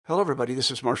Hello, everybody. This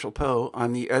is Marshall Poe.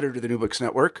 I'm the editor of the New Books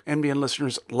Network. NBN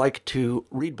listeners like to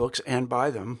read books and buy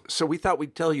them. So we thought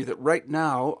we'd tell you that right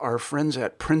now, our friends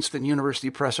at Princeton University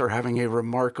Press are having a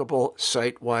remarkable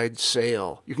site-wide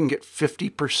sale. You can get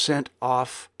 50%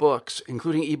 off books,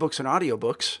 including ebooks and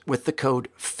audiobooks, with the code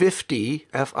 50,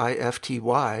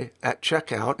 F-I-F-T-Y, at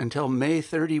checkout until May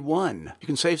 31. You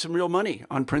can save some real money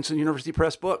on Princeton University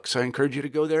Press books. I encourage you to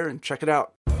go there and check it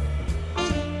out.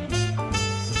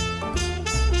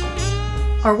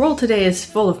 Our world today is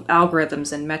full of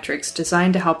algorithms and metrics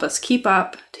designed to help us keep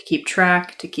up, to keep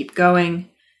track, to keep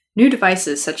going. New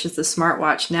devices such as the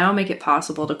smartwatch now make it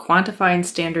possible to quantify and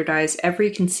standardize every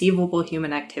conceivable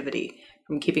human activity,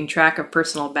 from keeping track of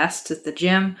personal bests at the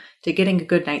gym to getting a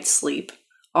good night's sleep,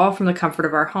 all from the comfort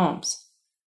of our homes.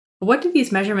 But what do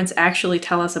these measurements actually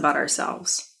tell us about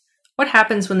ourselves? What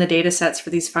happens when the data sets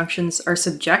for these functions are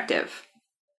subjective?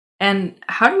 And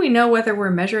how do we know whether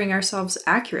we're measuring ourselves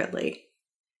accurately?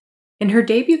 In her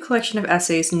debut collection of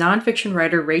essays, nonfiction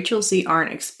writer Rachel Z.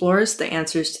 Arndt explores the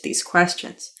answers to these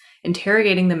questions,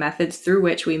 interrogating the methods through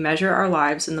which we measure our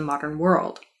lives in the modern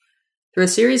world. Through a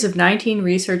series of 19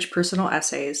 research personal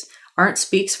essays, Arndt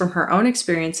speaks from her own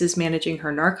experiences managing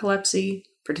her narcolepsy,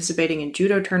 participating in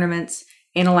judo tournaments,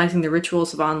 analyzing the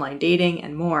rituals of online dating,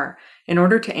 and more, in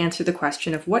order to answer the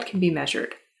question of what can be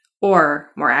measured,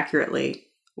 or, more accurately,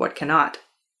 what cannot.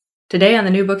 Today on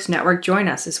the New Books Network, join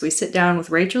us as we sit down with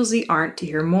Rachel Z. Arndt to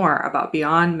hear more about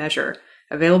Beyond Measure,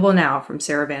 available now from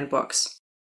Saravan Books.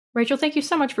 Rachel, thank you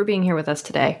so much for being here with us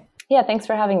today. Yeah, thanks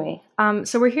for having me.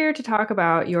 So we're here to talk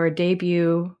about your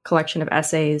debut collection of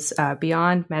essays,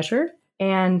 Beyond Measure.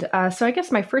 And so I guess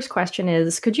my first question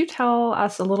is, could you tell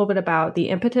us a little bit about the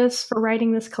impetus for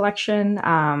writing this collection?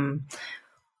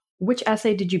 Which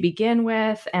essay did you begin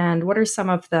with? And what are some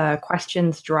of the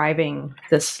questions driving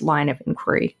this line of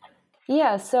inquiry?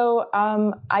 Yeah, so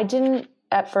I didn't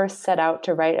at first set out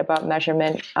to write about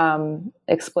measurement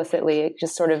explicitly. It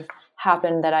just sort of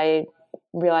happened that I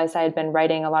realized I had been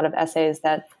writing a lot of essays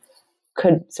that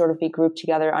could sort of be grouped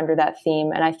together under that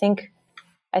theme. And I think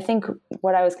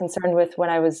what I was concerned with when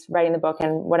I was writing the book,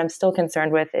 and what I'm still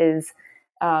concerned with, is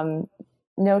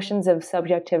notions of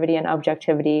subjectivity and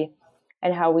objectivity,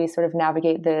 and how we sort of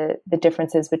navigate the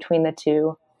differences between the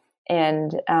two.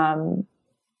 And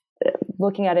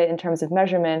looking at it in terms of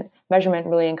measurement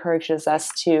really encourages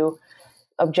us to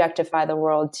objectify the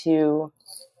world, to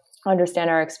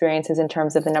understand our experiences in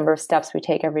terms of the number of steps we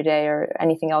take every day, or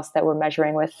anything else that we're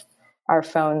measuring with our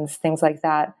phones, things like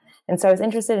that. And so I was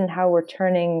interested in how we're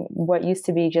turning what used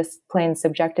to be just plain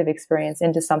subjective experience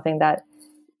into something that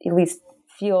at least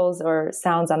feels or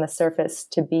sounds on the surface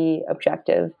to be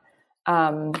objective.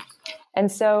 And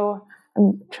so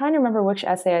I'm trying to remember which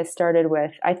essay I started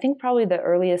with. I think probably the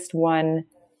earliest one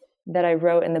that I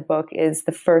wrote in the book is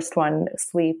the first one,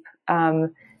 Sleep.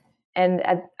 And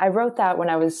I wrote that when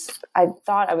I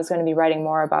thought I was going to be writing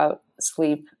more about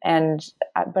sleep,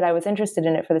 but I was interested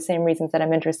in it for the same reasons that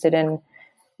I'm interested in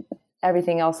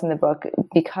everything else in the book,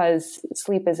 because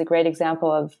sleep is a great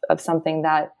example of something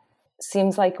that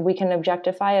seems like we can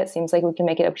objectify it, seems like we can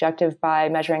make it objective by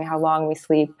measuring how long we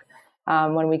sleep,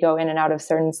 when we go in and out of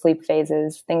certain sleep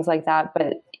phases, things like that.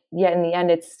 But yet in the end,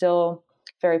 it's still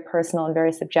very personal and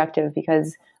very subjective,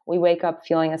 because we wake up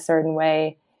feeling a certain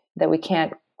way that we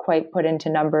can't quite put into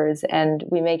numbers. And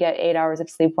we may get 8 hours of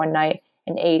sleep one night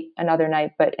and 8 another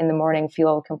night, but in the morning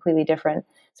feel completely different.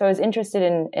 So I was interested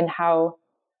in how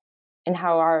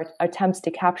our attempts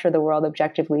to capture the world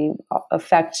objectively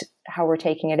affect how we're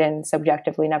taking it in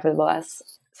subjectively, nevertheless.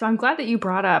 So I'm glad that you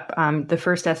brought up the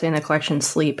first essay in the collection,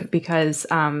 Sleep, because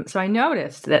so I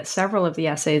noticed that several of the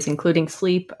essays, including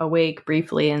Sleep, Awake,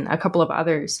 Briefly, and a couple of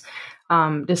others,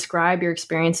 describe your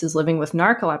experiences living with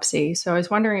narcolepsy. So I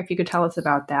was wondering if you could tell us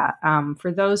about that.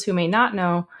 For those who may not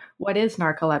know, what is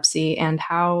narcolepsy and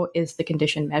how is the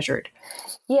condition measured?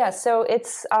 Yeah, so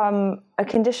it's a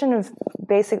condition of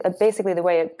basically the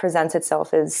way it presents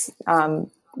itself is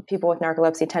people with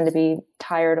narcolepsy tend to be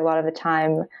tired a lot of the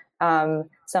time.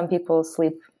 Some people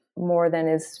sleep more than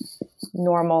is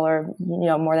normal, or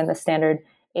more than the standard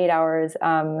 8 hours.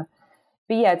 But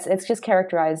yeah, it's just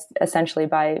characterized essentially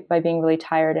by being really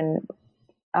tired, and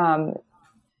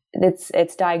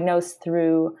it's diagnosed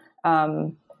through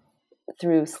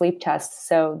sleep tests.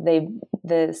 So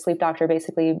the sleep doctor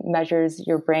basically measures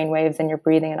your brain waves and your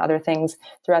breathing and other things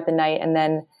throughout the night, and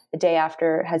then the day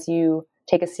after has you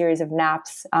take a series of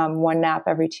naps, one nap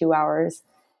every 2 hours,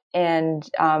 and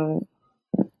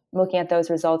looking at those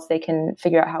results, they can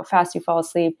figure out how fast you fall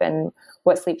asleep and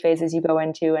what sleep phases you go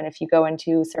into. And if you go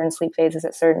into certain sleep phases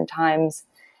at certain times,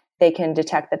 they can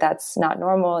detect that that's not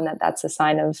normal and that that's a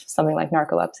sign of something like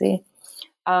narcolepsy.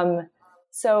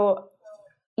 So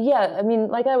yeah, I mean,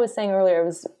 like I was saying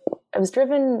earlier, I was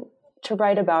driven to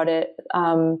write about it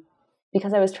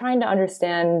because I was trying to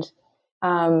understand,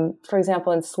 for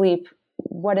example, in sleep,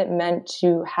 what it meant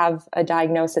to have a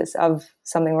diagnosis of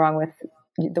something wrong with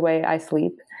the way I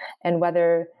sleep, and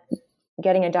whether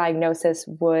getting a diagnosis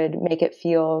would make it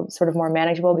feel sort of more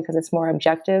manageable because it's more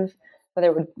objective, whether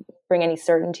it would bring any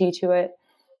certainty to it.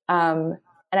 And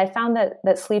I found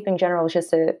that sleep in general is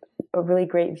just a really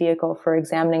great vehicle for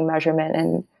examining measurement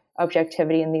and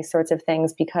objectivity and these sorts of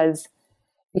things because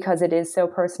it is so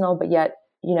personal, but yet,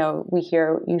 we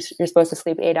hear you're supposed to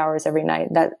sleep 8 hours every night.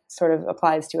 That sort of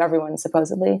applies to everyone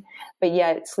supposedly, but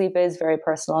yet sleep is very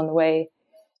personal in the way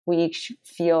we each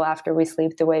feel after we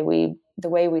sleep, the way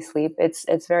we sleep.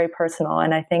 It's very personal.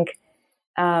 And I think,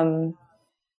 I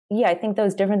think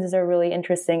those differences are really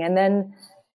interesting. And then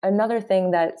another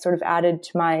thing that sort of added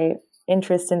to my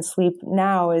interest in sleep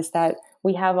now is that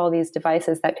we have all these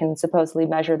devices that can supposedly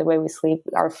measure the way we sleep.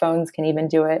 Our phones can even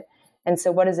do it. And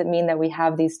so what does it mean that we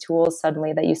have these tools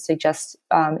suddenly that you suggest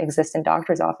exist in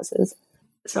doctors' offices?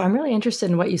 So I'm really interested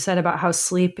in what you said about how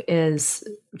sleep is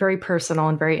very personal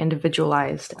and very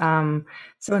individualized.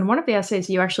 So in one of the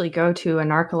essays, you actually go to a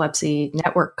narcolepsy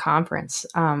network conference.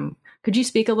 Could you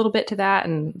speak a little bit to that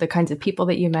and the kinds of people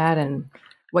that you met and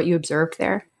what you observed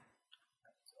there?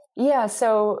 Yeah,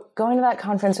 so going to that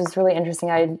conference was really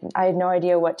interesting. I had no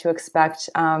idea what to expect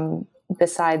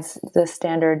besides the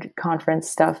standard conference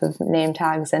stuff of name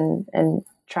tags and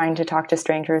trying to talk to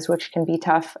strangers, which can be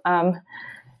tough.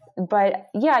 But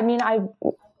yeah, I mean,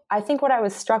 I think what I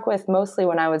was struck with mostly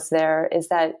when I was there is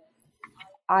that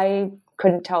I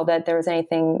couldn't tell that there was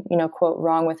anything, quote,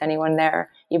 wrong with anyone there,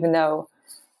 even though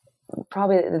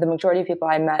probably the majority of people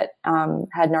I met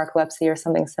had narcolepsy or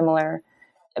something similar.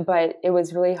 But it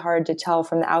was really hard to tell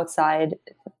from the outside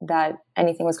that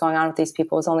anything was going on with these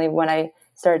people. It was only when I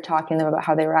started talking to them about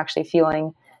how they were actually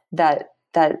feeling that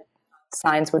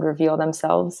signs would reveal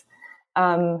themselves.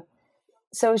 So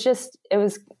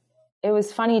it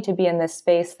was funny to be in this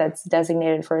space that's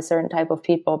designated for a certain type of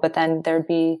people, but then there'd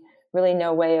be really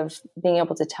no way of being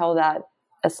able to tell that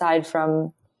aside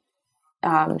from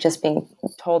just being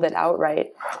told it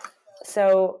outright.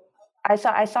 So I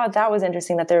thought that was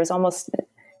interesting, that there was almost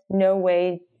no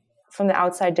way from the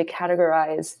outside to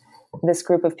categorize this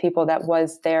group of people that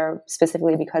was there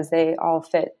specifically because they all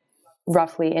fit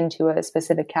roughly into a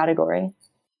specific category.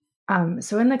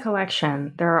 So in the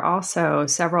collection, there are also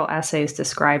several essays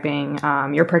describing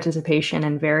your participation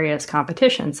in various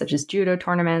competitions, such as judo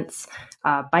tournaments,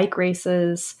 bike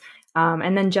races,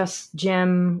 and then just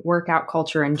gym workout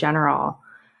culture in general.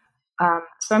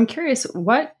 So I'm curious,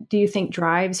 what do you think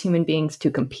drives human beings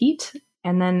to compete?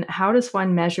 And then how does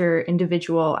one measure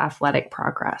individual athletic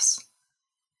progress?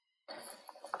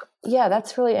 Yeah,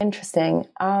 that's really interesting.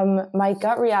 My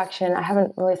gut reaction, I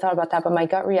haven't really thought about that, but my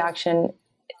gut reaction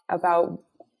about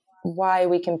why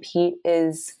we compete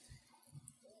is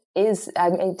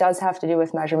it does have to do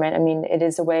with measurement. I mean, it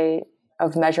is a way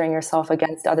of measuring yourself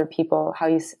against other people, how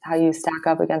you stack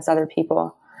up against other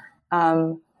people.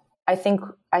 I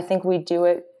think we do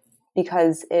it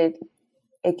because it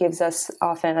gives us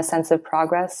often a sense of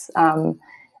progress.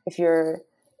 If you're,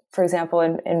 for example,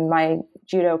 in my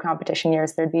judo competition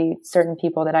years, there'd be certain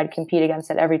people that I'd compete against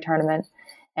at every tournament,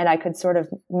 and I could sort of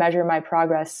measure my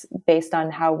progress based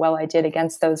on how well I did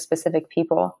against those specific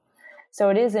people. So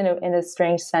it is, in a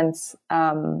strange sense,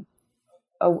 a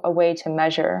way to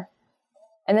measure.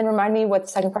 And then remind me what the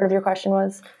second part of your question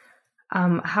was.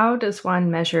 How does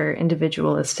one measure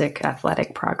individualistic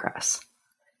athletic progress?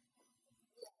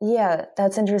 Yeah,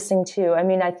 that's interesting too. I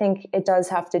mean, I think it does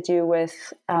have to do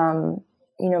with,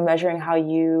 measuring how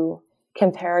you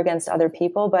compare against other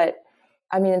people. But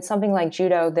I mean, in something like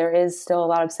judo, there is still a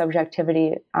lot of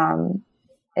subjectivity.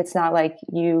 It's not like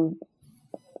you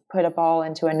put a ball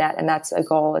into a net and that's a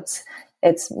goal. It's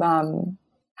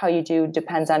how you do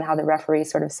depends on how the referee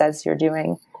sort of says you're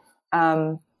doing.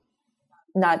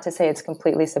 Not to say it's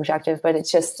completely subjective, but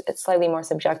it's slightly more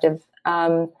subjective.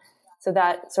 So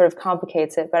that sort of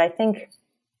complicates it. But I think,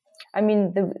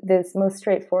 the most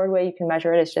straightforward way you can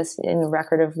measure it is just in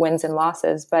record of wins and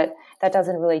losses, but that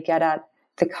doesn't really get at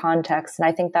the context. And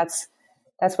I think that's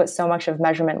what so much of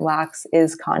measurement lacks,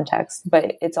 is context,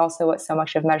 but it's also what so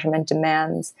much of measurement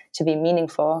demands to be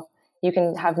meaningful. You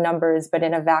can have numbers, but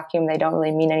in a vacuum, they don't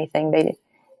really mean anything.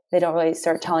 They don't really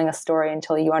start telling a story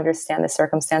until you understand the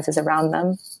circumstances around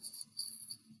them.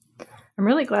 I'm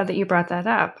really glad that you brought that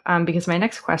up, because my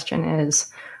next question is,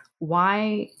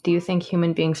 why do you think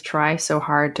human beings try so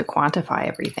hard to quantify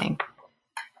everything?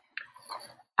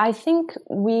 I think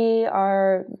we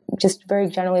are, just very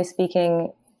generally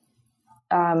speaking,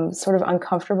 sort of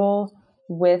uncomfortable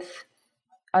with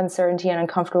uncertainty and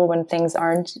uncomfortable when things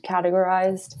aren't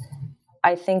categorized.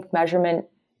 I think measurement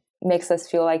makes us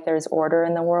feel like there's order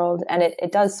in the world, and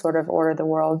it does sort of order the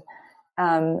world.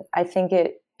 I think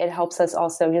it helps us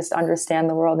also just understand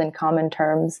the world in common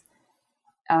terms.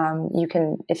 You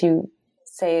can, if you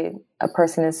say a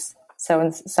person is so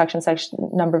and such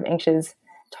number of inches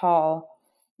tall,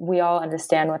 we all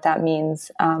understand what that means,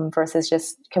 versus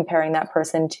just comparing that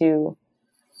person to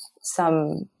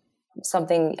something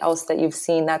else that you've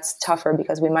seen that's tougher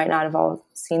because we might not have all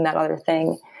seen that other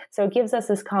thing. So it gives us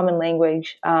this common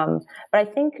language.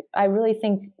 But I really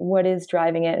think what is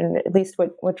driving it, and at least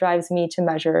what drives me to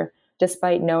measure,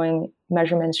 despite knowing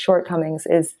measurement's shortcomings,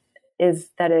 is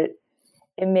that it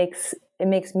makes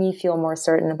me feel more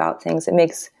certain about things. It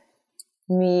makes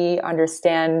me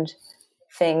understand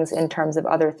things in terms of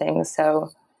other things.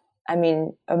 So, I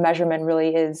mean, a measurement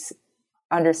really is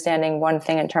understanding one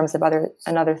thing in terms of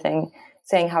another thing.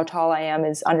 Saying how tall I am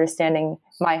is understanding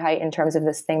my height in terms of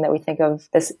this thing that we think of,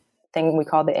 this thing we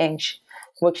call the inch,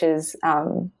 which is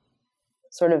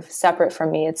sort of separate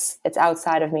from me. It's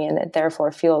outside of me, and it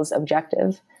therefore feels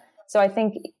objective. So I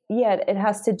think, it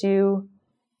has to do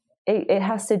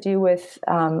with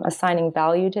assigning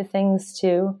value to things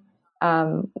too.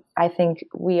 I think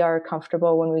we are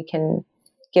comfortable when we can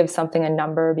give something a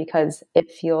number because it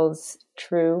feels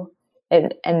true,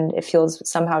 and it feels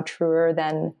somehow truer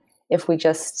than if we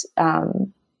just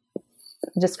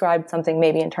describe something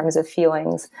maybe in terms of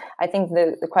feelings. I think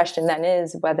the question then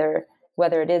is whether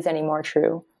it is any more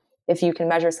true. If you can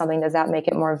measure something, does that make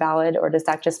it more valid, or does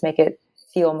that just make it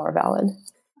feel more valid?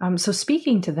 So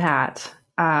speaking to that,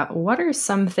 what are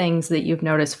some things that you've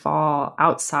noticed fall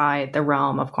outside the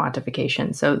realm of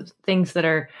quantification? So things that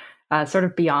are sort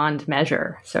of beyond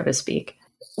measure, so to speak.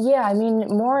 Yeah, I mean,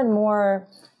 more and more,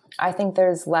 I think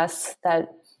there's less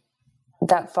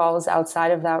that falls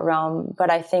outside of that realm.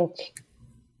 But I think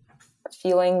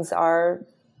feelings are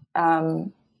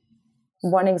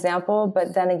one example.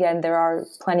 But then again, there are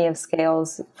plenty of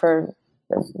scales for,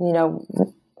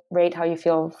 rate how you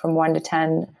feel from 1 to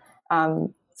 10.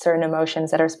 Certain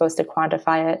emotions that are supposed to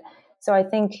quantify it. So I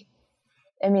think,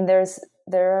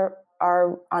 there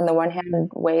are, on the one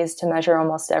hand, ways to measure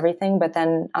almost everything, but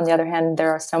then on the other hand, there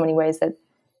are so many ways that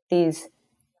these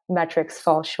metrics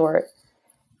fall short.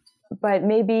 But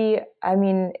maybe,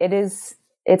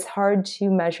 it's hard to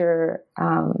measure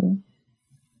the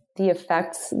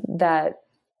effects that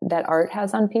art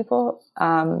has on people.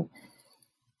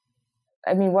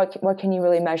 What can you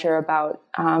really measure about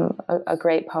a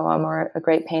great poem or a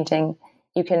great painting?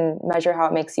 You can measure how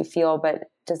it makes you feel,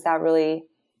 but does that really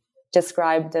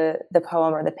describe the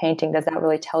poem or the painting? Does that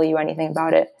really tell you anything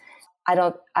about it? I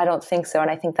don't think so. And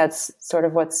I think that's sort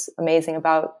of what's amazing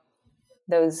about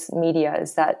those media,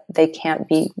 is that they can't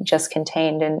be just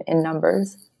contained in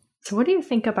numbers. So what do you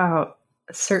think about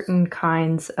certain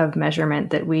kinds of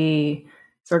measurement that we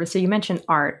so you mentioned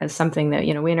art as something that,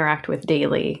 we interact with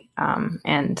daily,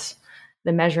 and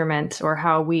the measurement or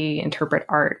how we interpret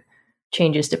art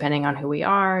changes depending on who we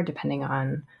are, depending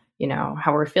on,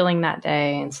 how we're feeling that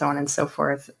day, and so on and so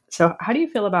forth. So how do you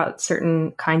feel about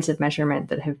certain kinds of measurement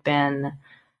that have been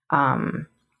kind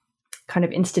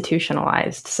of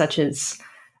institutionalized, such as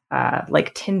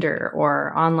like Tinder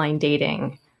or online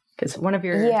dating? Because one of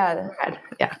your... Yeah.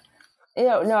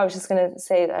 No, I was just going to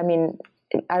say,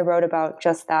 I wrote about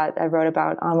just that. I wrote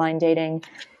about online dating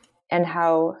and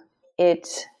how it,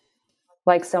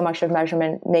 like so much of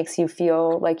measurement, makes you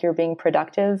feel like you're being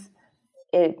productive.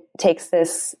 It takes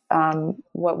this,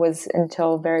 what was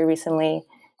until very recently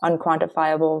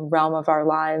unquantifiable realm of our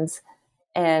lives,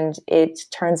 and it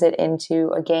turns it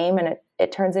into a game, and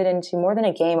it turns it into more than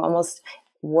a game, almost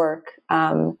work.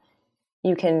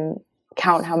 You can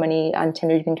count how many on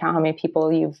Tinder, you can count how many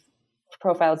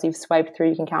profiles you've swiped through,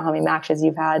 you can count how many matches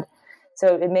you've had.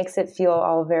 So it makes it feel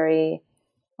all very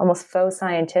almost faux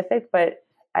scientific, but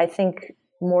I think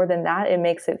more than that, it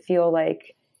makes it feel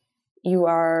like you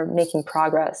are making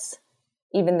progress,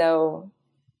 even though,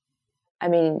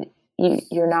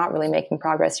 you're not really making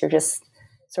progress. You're just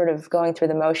sort of going through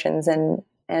the motions and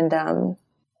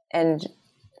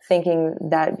thinking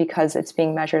that because it's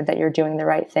being measured that you're doing the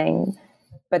right thing.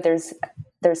 But there's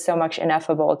so much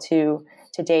ineffable to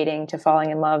dating, to falling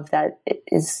in love, that it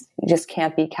just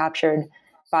can't be captured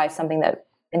by something that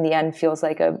in the end feels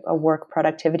like a work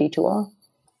productivity tool.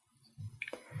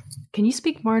 Can you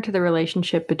speak more to the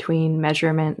relationship between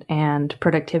measurement and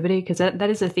productivity? Because that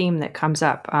is a theme that comes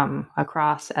up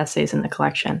across essays in the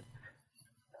collection.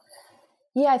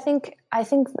 Yeah, I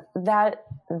think that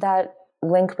that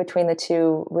link between the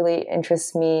two really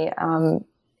interests me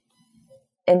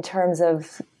in terms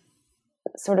of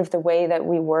sort of the way that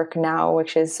we work now,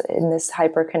 which is in this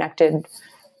hyper-connected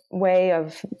way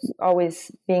of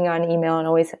always being on email and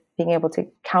always being able to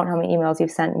count how many emails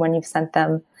you've sent, when you've sent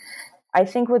them. I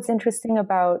think what's interesting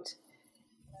about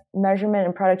measurement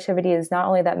and productivity is not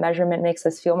only that measurement makes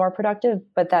us feel more productive,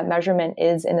 but that measurement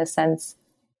is, in a sense,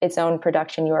 its own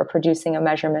production. You are producing a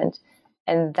measurement.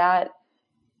 And that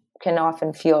can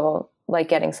often feel like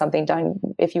getting something done.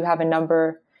 If you have a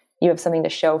number, you have something to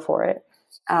show for it.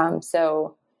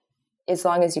 So as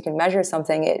long as you can measure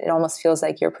something, it almost feels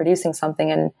like you're producing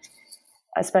something. And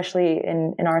especially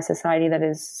in our society that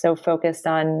is so focused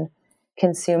on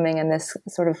consuming and this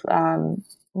sort of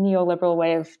neoliberal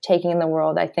way of taking in the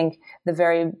world, I think the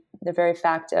very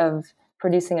fact of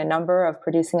producing a number, of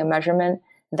producing a measurement,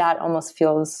 that almost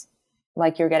feels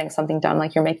like you're getting something done,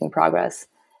 like you're making progress.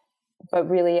 But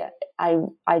really,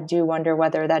 I do wonder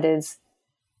whether that is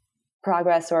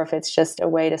progress or if it's just a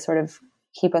way to sort of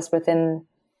keep us within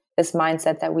this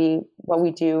mindset that what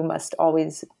we do must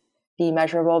always be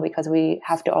measurable because we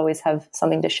have to always have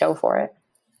something to show for it.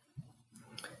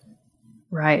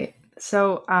 Right.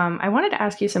 So I wanted to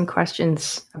ask you some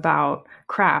questions about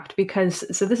craft because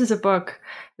this is a book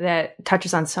that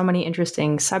touches on so many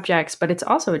interesting subjects, but it's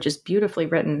also just beautifully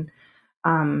written.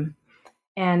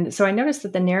 And so I noticed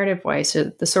that the narrative voice, or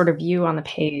the sort of you on the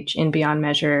page in Beyond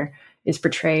Measure, is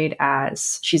portrayed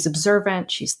as she's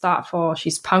observant, she's thoughtful,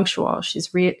 she's punctual,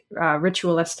 she's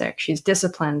ritualistic, she's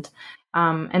disciplined,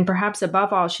 and perhaps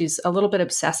above all, she's a little bit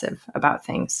obsessive about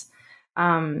things.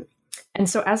 And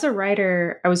so as a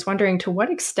writer, I was wondering, to what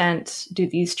extent do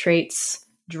these traits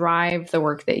drive the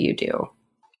work that you do?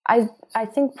 I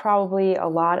think probably a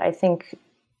lot. I think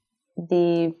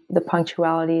the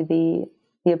punctuality, the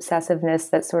obsessiveness,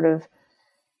 that sort of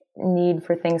need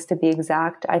for things to be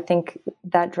exact, I think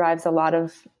that drives a lot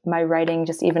of my writing,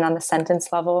 just even on the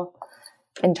sentence level,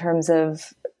 in terms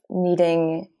of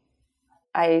needing,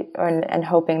 and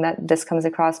hoping that this comes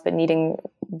across, but needing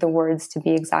the words to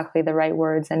be exactly the right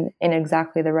words and in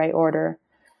exactly the right order.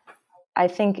 I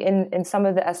think in some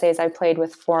of the essays I played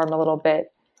with form a little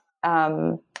bit.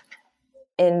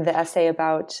 In the essay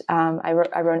about, I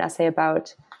wrote an essay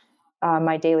about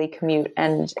my daily commute,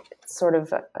 and sort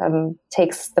of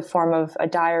takes the form of a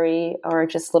diary or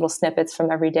just little snippets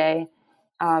from every day.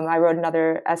 I wrote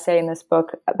another essay in this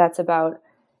book that's about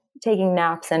taking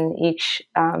naps, and each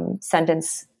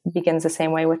sentence begins the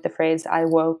same way with the phrase "I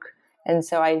woke." And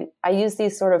so I use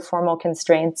these sort of formal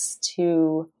constraints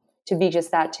to be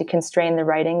just that, to constrain the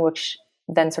writing, which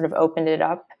then sort of opened it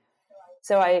up.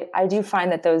 So I do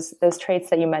find that those traits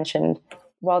that you mentioned,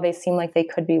 while they seem like they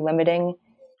could be limiting,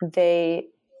 they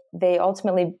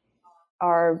ultimately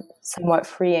are somewhat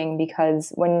freeing,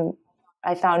 because when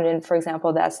I found in, for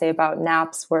example, the essay about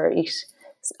naps, where each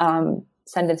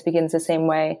sentence begins the same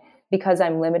way, because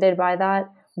I'm limited by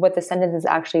that, what the sentences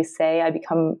actually say, I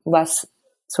become less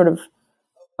sort of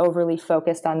overly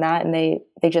focused on that, and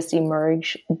they just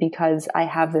emerge because I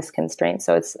have this constraint.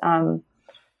 So it's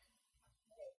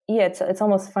it's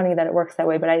almost funny that it works that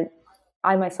way, but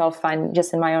I myself find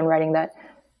just in my own writing that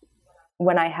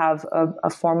when I have a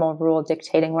formal rule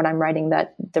dictating what I'm writing,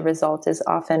 that the result is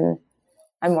often,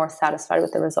 I'm more satisfied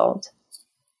with the result.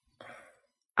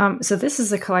 So this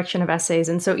is a collection of essays,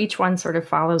 and so each one sort of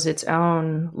follows its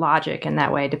own logic in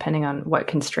that way, depending on what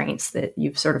constraints that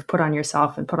you've sort of put on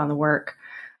yourself and put on the work.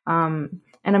 And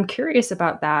I'm curious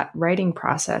about that writing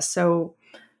process. So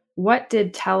what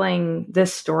did telling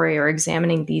this story or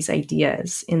examining these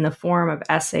ideas in the form of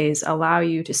essays allow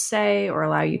you to say or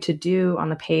allow you to do on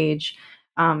the page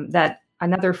that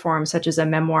another form, such as a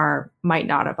memoir, might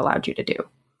not have allowed you to do?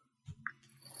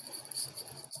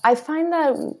 I find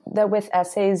that with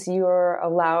essays, you're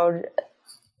allowed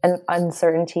an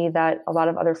uncertainty that a lot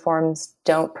of other forms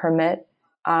don't permit,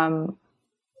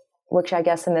 which I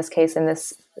guess in this case,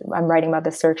 I'm writing about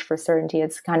the search for certainty.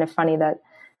 It's kind of funny that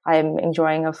I'm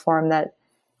enjoying a form that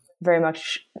very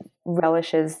much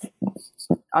relishes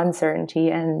uncertainty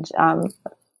and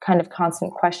kind of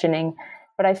constant questioning.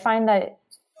 But I find that,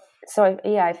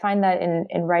 I find that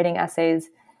in writing essays,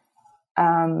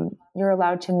 you're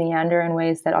allowed to meander in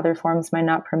ways that other forms might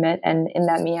not permit. And in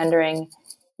that meandering,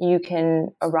 you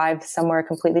can arrive somewhere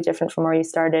completely different from where you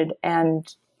started. And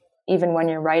even when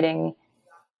you're writing,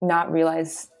 not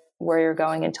realize where you're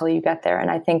going until you get there. And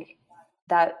I think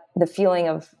that the feeling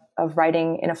of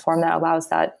writing in a form that allows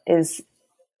that is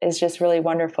just really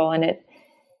wonderful. And it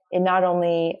not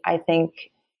only, I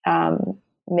think,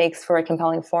 makes for a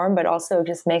compelling form, but also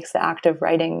just makes the act of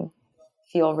writing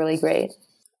feel really great.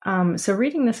 So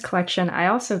reading this collection, I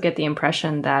also get the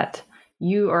impression that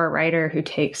you are a writer who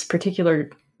takes particular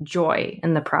joy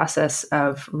in the process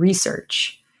of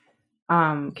research.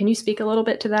 Can you speak a little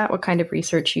bit to that? What kind of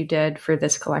research you did for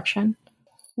this collection?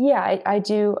 Yeah, I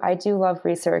do. I do love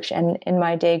research, and in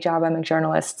my day job, I'm a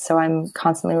journalist, so I'm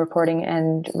constantly reporting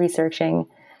and researching.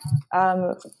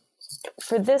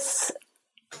 For this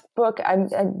book,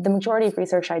 the majority of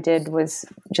research I did was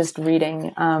just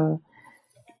reading,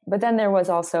 but then there was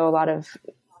also a lot of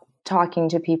talking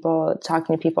to people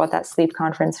at that sleep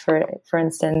conference, for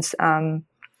instance,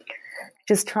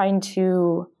 just trying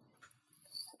to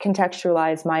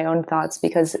contextualize my own thoughts,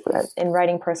 because in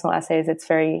writing personal essays, it's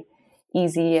very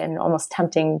easy and almost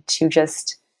tempting to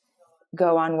just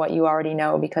go on what you already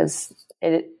know, because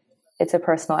it's a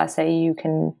personal essay. You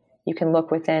can look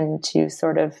within to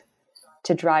sort of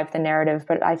to drive the narrative.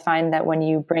 But I find that when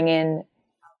you bring in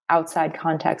outside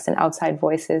context and outside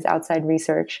voices, outside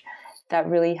research, that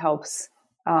really helps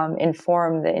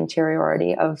inform the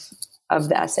interiority of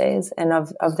the essays and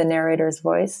of the narrator's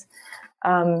voice.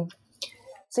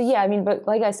 So yeah, I mean, but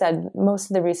like I said, most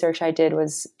of the research I did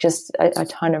was just a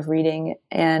ton of reading.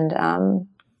 And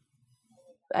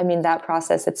I mean, that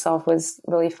process itself was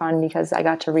really fun because I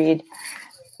got to read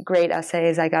great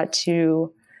essays. I got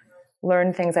to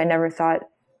learn things I never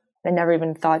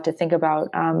even thought to think about.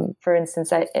 For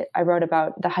instance, I wrote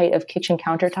about the height of kitchen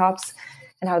countertops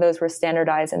and how those were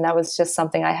standardized. And that was just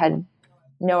something I had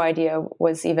no idea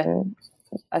was even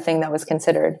a thing that was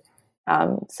considered.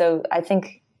 So I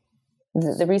think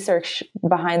the research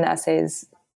behind the essays,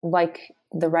 like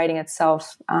the writing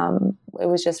itself, it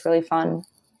was just really fun.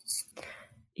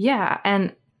 Yeah.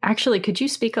 And actually, could you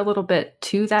speak a little bit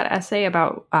to that essay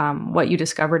about what you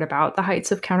discovered about the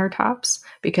heights of countertops?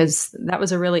 Because that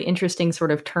was a really interesting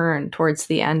sort of turn towards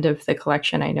the end of the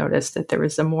collection. I noticed that there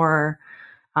was a more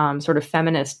sort of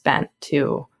feminist bent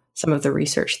to some of the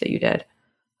research that you did.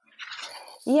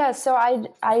 Yeah, so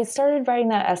I started writing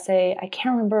that essay. I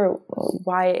can't remember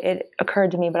why it occurred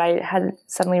to me, but I had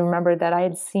suddenly remembered that I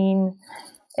had seen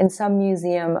in some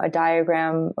museum a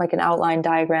diagram, like an outline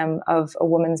diagram of a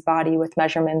woman's body with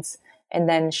measurements, and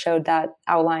then showed that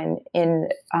outline in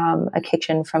a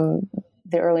kitchen from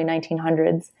the early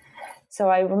 1900s. So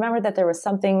I remember that there was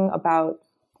something about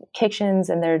kitchens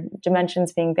and their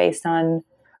dimensions being based on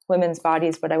women's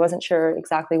bodies, but I wasn't sure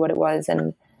exactly what it was.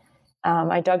 And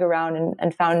I dug around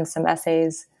and found some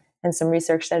essays and some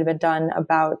research that had been done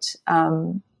about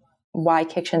why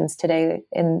kitchens today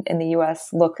in the U.S.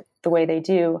 look the way they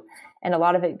do. And a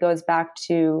lot of it goes back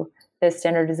to the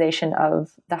standardization of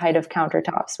the height of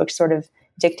countertops, which sort of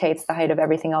dictates the height of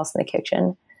everything else in the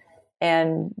kitchen.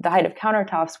 And the height of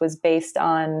countertops was based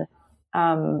on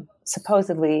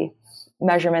supposedly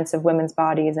measurements of women's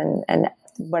bodies and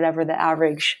whatever the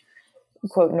average,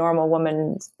 quote, normal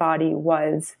woman's body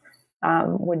was.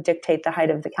 Would dictate the height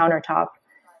of the countertop.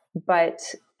 But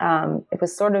it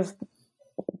was sort of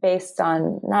based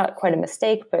on not quite a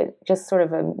mistake, but just sort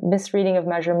of a misreading of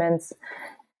measurements.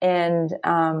 And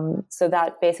so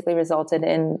that basically resulted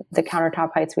in the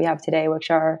countertop heights we have today, which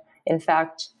are, in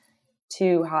fact,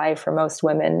 too high for most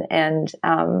women. And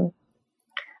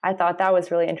I thought that was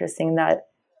really interesting that,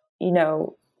 you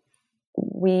know,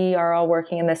 we are all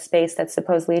working in this space that's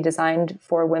supposedly designed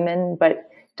for women, but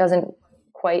doesn't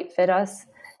quite fit us.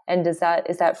 And is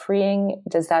that freeing?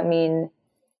 Does that mean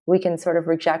we can sort of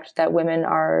reject that women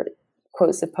are,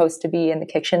 quote, supposed to be in the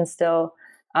kitchen still?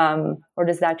 Or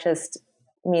does that just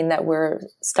mean that we're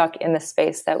stuck in the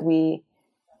space that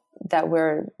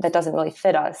doesn't really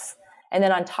fit us? And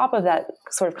then on top of that,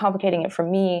 sort of complicating it for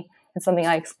me, and something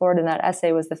I explored in that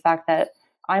essay, was the fact that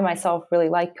I myself really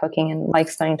like cooking and like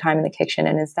spending time in the kitchen.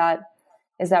 And is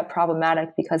that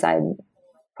problematic because I'm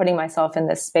putting myself in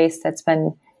this space that's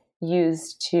been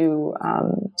used to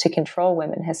control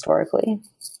women historically?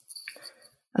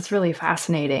 That's really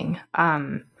fascinating.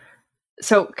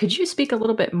 So could you speak a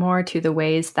little bit more to the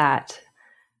ways that,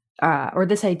 or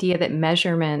this idea that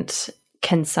measurement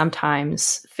can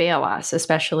sometimes fail us,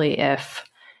 especially if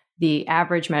the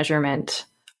average measurement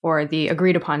or the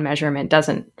agreed upon measurement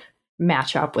doesn't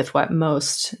match up with what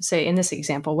most, say in this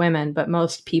example, women, but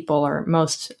most people or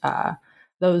most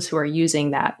those who are using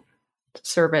that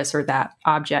service or that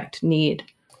object need?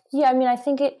 Yeah, I mean, I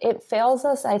think it fails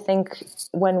us, I think,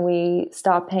 when we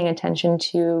stop paying attention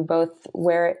to both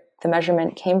where the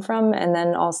measurement came from and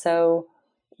then also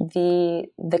the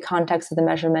context of the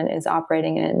measurement is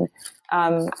operating in.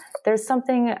 There's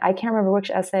something, I can't remember which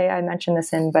essay I mentioned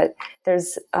this in, but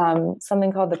there's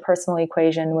something called the personal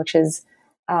equation, which is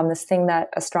this thing that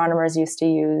astronomers used to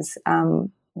use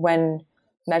when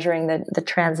measuring the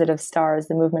transit of stars,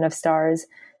 the movement of stars.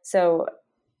 So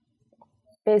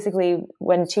basically,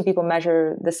 when two people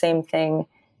measure the same thing,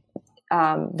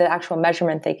 the actual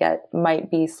measurement they get might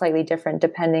be slightly different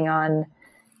depending on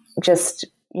just,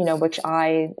 which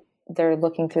eye they're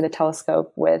looking through the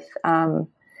telescope with.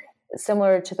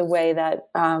 Similar to the way that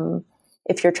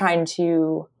if you're trying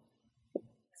to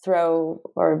throw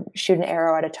or shoot an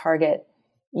arrow at a target,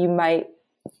 you might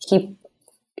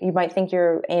think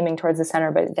you're aiming towards the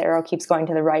center, but the arrow keeps going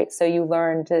to the right. So you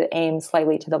learn to aim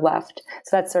slightly to the left.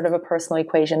 So that's sort of a personal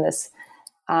equation, this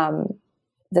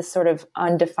sort of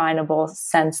undefinable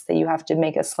sense that you have to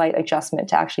make a slight adjustment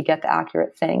to actually get the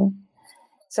accurate thing.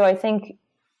 So I think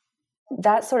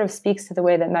that sort of speaks to the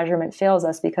way that measurement fails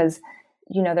us, because,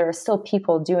 there are still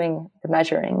people doing the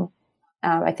measuring.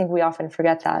 I think we often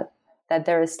forget that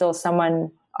there is still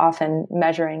someone often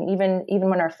measuring, even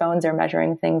when our phones are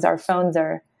measuring things. Our phones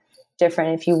are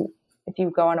different. If you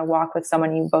go on a walk with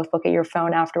someone, you both look at your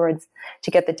phone afterwards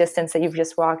to get the distance that you've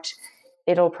just walked,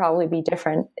 it'll probably be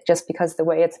different just because the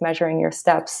way it's measuring your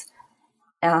steps.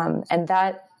 And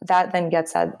that then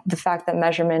gets at the fact that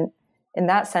measurement in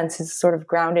that sense is sort of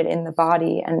grounded in the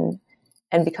body.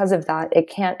 And because of that, it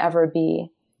can't ever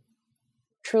be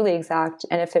truly exact.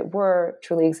 And if it were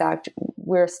truly exact,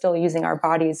 we're still using our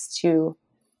bodies to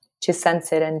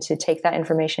sense it and to take that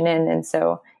information in. And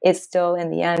so it still,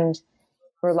 in the end,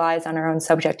 relies on our own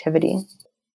subjectivity.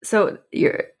 So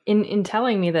you're in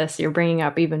telling me this, you're bringing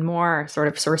up even more sort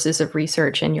of sources of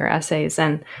research in your essays.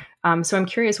 And so I'm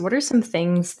curious, what are some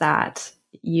things that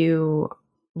you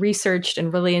researched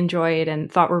and really enjoyed and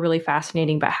thought were really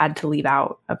fascinating, but had to leave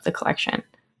out of the collection?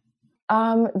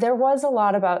 There was a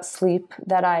lot about sleep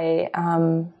that I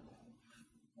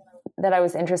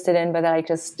was interested in, but that I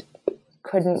just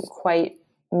couldn't quite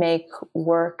make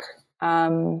work.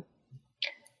 Trying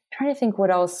to think what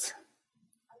else.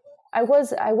 I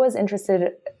was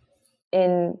interested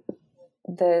in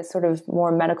the sort of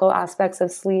more medical aspects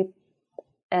of sleep,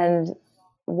 and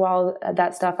while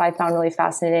that stuff I found really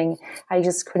fascinating, I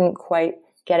just couldn't quite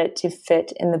get it to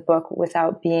fit in the book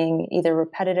without being either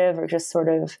repetitive or just sort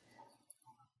of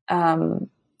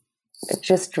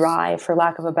just dry, for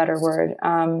lack of a better word.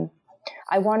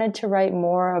 I wanted to write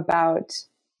more about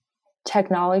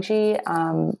technology.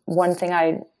 One thing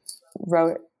I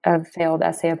wrote a failed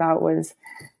essay about was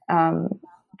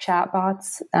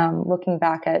chatbots. Looking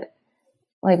back at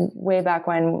way back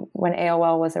when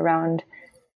AOL was around,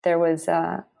 there was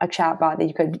a chatbot that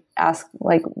you could ask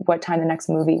what time the next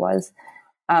movie was.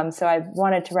 So I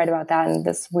wanted to write about that and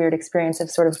this weird experience of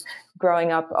sort of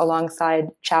growing up alongside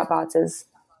chatbots as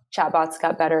chatbots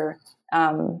got better,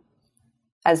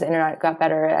 as the internet got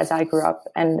better as I grew up.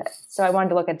 And so I wanted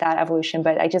to look at that evolution,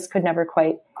 but I just could never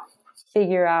quite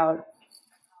figure out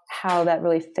how that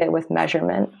really fit with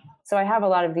measurement. So I have a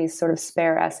lot of these sort of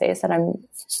spare essays that I'm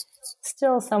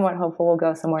still somewhat hopeful will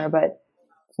go somewhere, but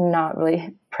not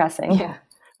really pressing. Yeah.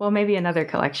 Well, maybe another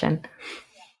collection.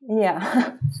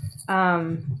 Yeah.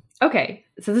 Okay.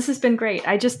 So this has been great.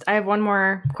 I have one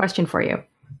more question for you.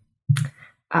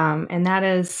 And that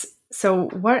is, so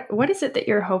what is it that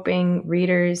you're hoping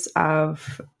readers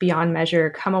of Beyond Measure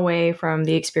come away from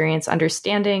the experience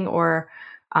understanding or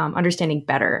understanding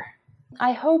better?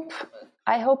 I hope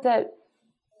that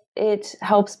it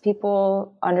helps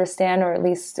people understand, or at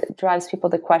least drives people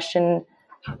to question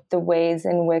the ways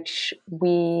in which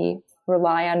we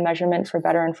rely on measurement for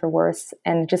better and for worse,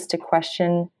 and just to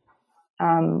question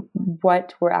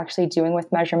what we're actually doing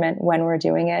with measurement when we're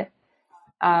doing it.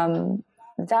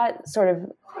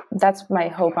 That's my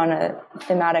hope on a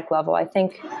thematic level. I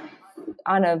think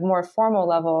on a more formal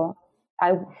level,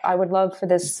 I would love for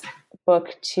this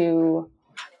book to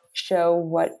show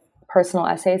what personal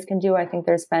essays can do. I think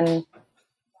there's been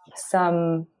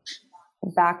some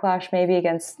backlash maybe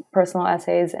against personal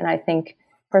essays, and I think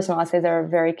personal essays are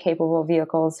very capable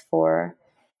vehicles for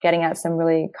getting at some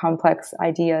really complex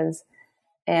ideas.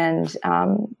 And,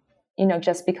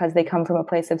 just because they come from a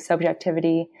place of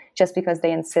subjectivity, just because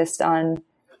they insist on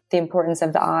the importance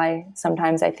of the eye,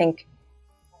 sometimes I think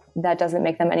that doesn't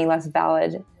make them any less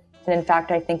valid. And in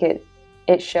fact, I think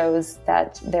it shows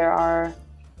that there are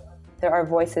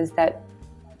voices that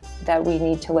we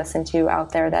need to listen to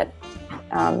out there, that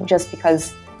just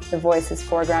because the voice is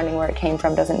foregrounding where it came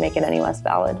from doesn't make it any less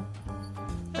valid.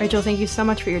 Rachel, thank you so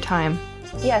much for your time.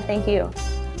 Yeah, thank you.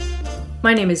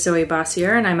 My name is Zoe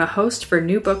Bossier, and I'm a host for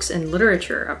New Books in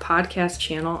Literature, a podcast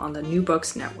channel on the New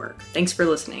Books Network. Thanks for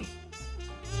listening.